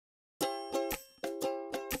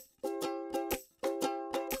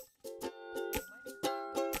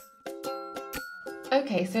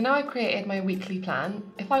Okay, so now I've created my weekly plan.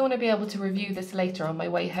 If I want to be able to review this later on my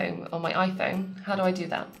way home on my iPhone, how do I do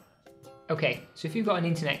that? Okay, so if you've got an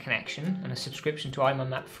internet connection and a subscription to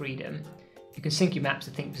iMindMap Freedom, you can sync your maps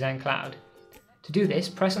to ThinkDesign Cloud. To do this,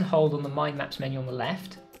 press and hold on the Mind Maps menu on the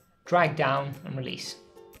left, drag down and release.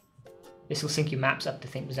 This will sync your maps up to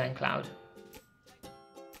ThinkDesign Cloud.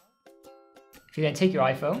 If you then take your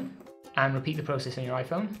iPhone and repeat the process on your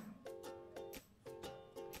iPhone,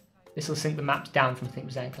 this will sync the maps down from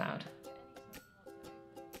ThinkDesign Cloud.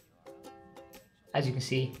 As you can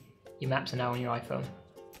see, your maps are now on your iPhone.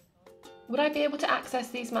 Would I be able to access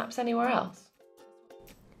these maps anywhere else?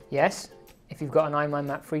 Yes, if you've got an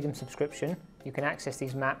iMindMap Freedom subscription, you can access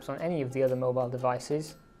these maps on any of the other mobile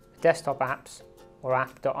devices, desktop apps, or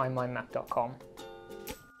app.imindmap.com.